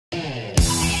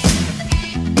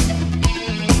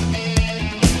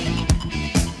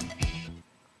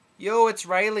Yo, it's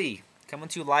Reilly, coming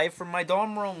to you live from my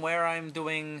dorm room where I'm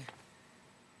doing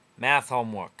math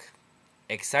homework.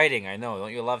 Exciting, I know.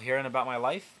 Don't you love hearing about my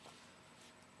life?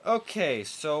 Okay,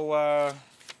 so,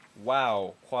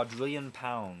 wow, quadrillion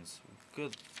pounds.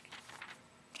 Good.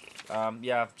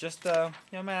 Yeah, just,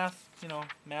 math.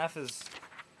 Math is...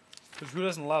 Because who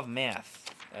doesn't love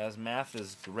math? As math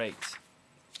is great.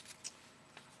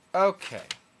 Okay.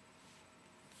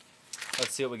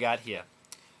 Let's see what we got here.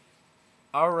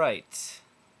 Alright.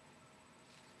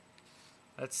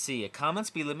 Let's see. A common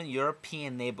speed limit in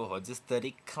European neighborhoods is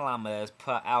 30 kilometers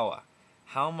per hour.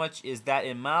 How much is that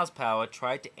in miles per hour?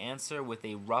 Try to answer with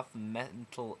a rough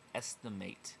mental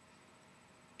estimate.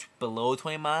 Below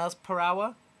 20 miles per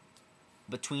hour?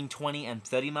 Between 20 and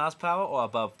 30 miles per hour? Or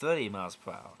above 30 miles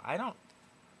per hour? I don't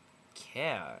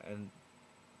care. And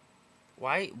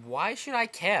why should I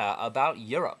care about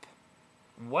Europe?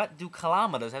 What do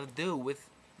kilometers have to do with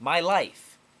my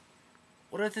life?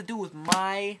 What does it do with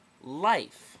my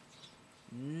life?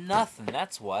 Nothing,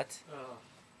 that's what.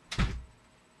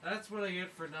 That's what I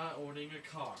get for not owning a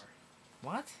car.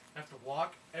 What? I have to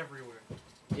walk everywhere.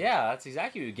 Yeah, that's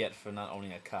exactly what you get for not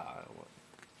owning a car.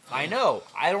 I know,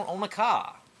 I don't own a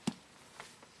car.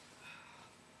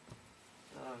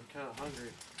 I'm kind of hungry.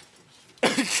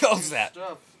 Close that.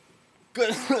 Stuff.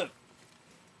 Good.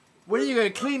 When are you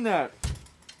going to clean that?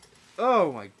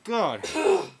 Oh my god.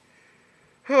 I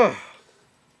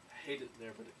hate it in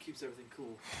there, but it keeps everything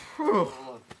cool. Hold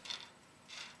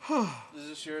on. Is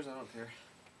this yours? I don't care.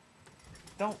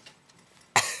 Don't.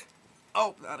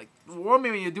 Oh, warn me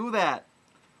when you do that.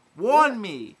 Warn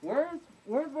me. Where's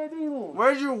my noodles?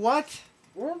 Where's your what?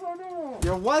 Where's my noodles?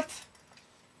 Your what?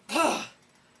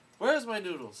 Where's my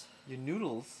noodles? Your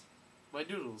noodles. My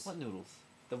noodles. What noodles?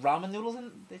 The ramen noodles?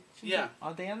 Yeah.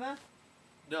 Aren't they in there?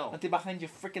 No. Aren't they behind your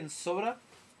freaking soda?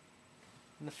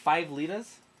 In the 5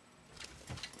 liters?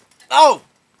 Oh!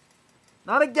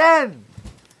 Not again!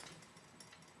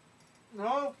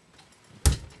 No.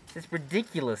 It's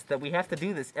ridiculous that we have to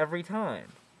do this every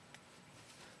time.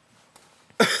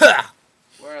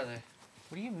 Where are they?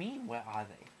 What do you mean, where are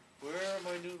they? Where are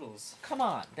my noodles? Come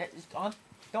on,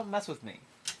 don't mess with me.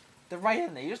 They're right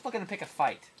in there. You're just looking to pick a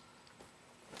fight.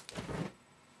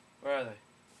 Where are they?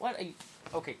 What are you...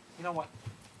 Okay, you know what?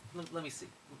 Let me see.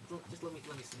 Just let me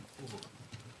see. Ooh.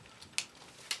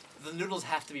 The noodles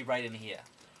have to be right in here.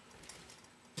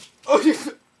 Oh, you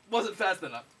wasn't fast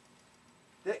enough.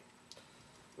 Where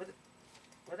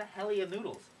the hell are your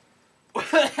noodles? Where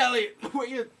the hell are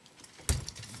you...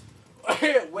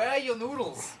 Where are your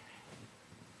noodles?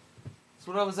 That's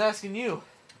what I was asking you.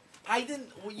 I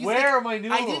didn't... Where are my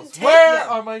noodles? I didn't take Where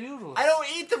them. are my noodles? I don't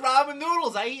eat the ramen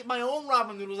noodles. I eat my own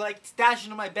ramen noodles. I stash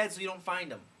them in my bed so you don't find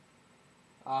them.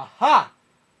 Aha!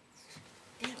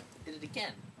 Damn it. Did it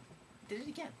again. Did it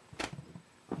again.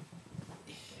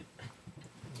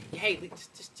 Hey,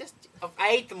 just... I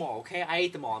ate them all, okay? I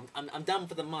ate them all. I'm done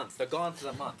for the month. They're gone for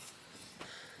the month.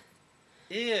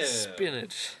 Ew.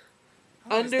 Spinach.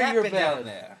 How long has Under that your been bed. down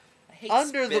there? I hate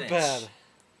Under spinach. the bed.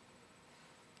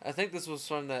 I think this was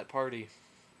from that party.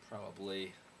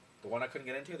 Probably. The one I couldn't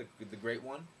get into? The great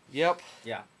one? Yep.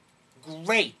 Yeah.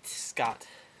 Great! Scott.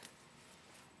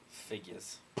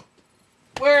 Figures.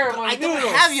 Where are my I noodles?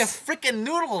 don't have your freaking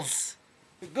noodles!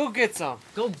 Go get some.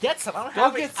 Go get some. I Go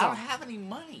get some. I don't have any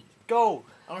money. Go.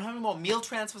 I don't have any more meal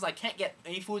transfers. I can't get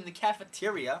any food in the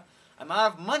cafeteria. I'm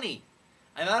out of money.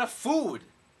 I'm out of food.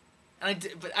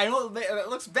 But I know it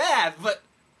looks bad, but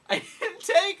I didn't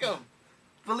take them.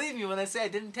 Believe me when I say I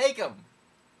didn't take them.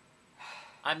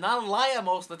 I'm not a liar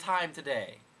most of the time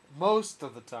today. Most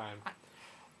of the time.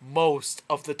 Most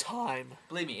of the time.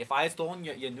 Believe me, if I had stolen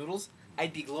your noodles,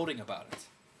 I'd be gloating about it.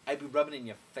 I'd be rubbing it in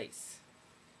your face.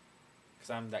 Because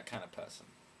I'm that kind of person.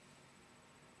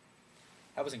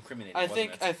 That was incriminating, I wasn't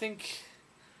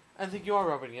think you are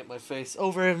rubbing it in my face.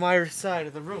 Over in my side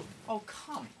of the room. Oh,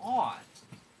 come on.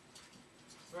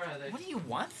 Where are they? What do you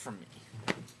want from me?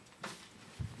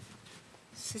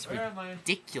 This is Where am I?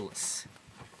 ridiculous.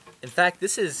 In fact,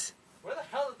 this is Where the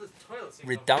hell did this toilet seat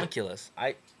redonkulous.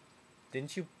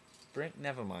 Didn't you bring...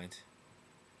 Never mind.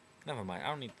 Never mind. I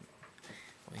don't need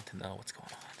to know what's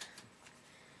going on.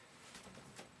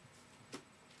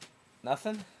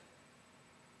 Nothing?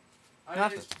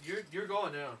 Nothing. You're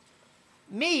going now.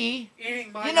 Me?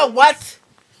 Eating my... You know what?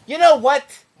 You know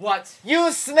what? What?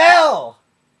 You smell!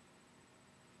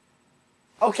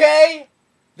 Okay?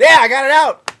 There, I got it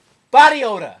out! Body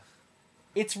odor.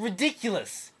 It's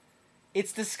ridiculous.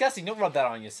 It's disgusting. Don't rub that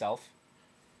on yourself.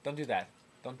 Don't do that.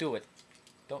 Don't do it.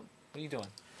 Don't. What are you doing?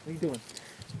 What are you doing?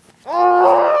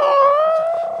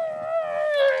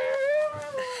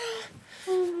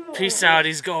 Peace out.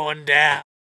 He's going down.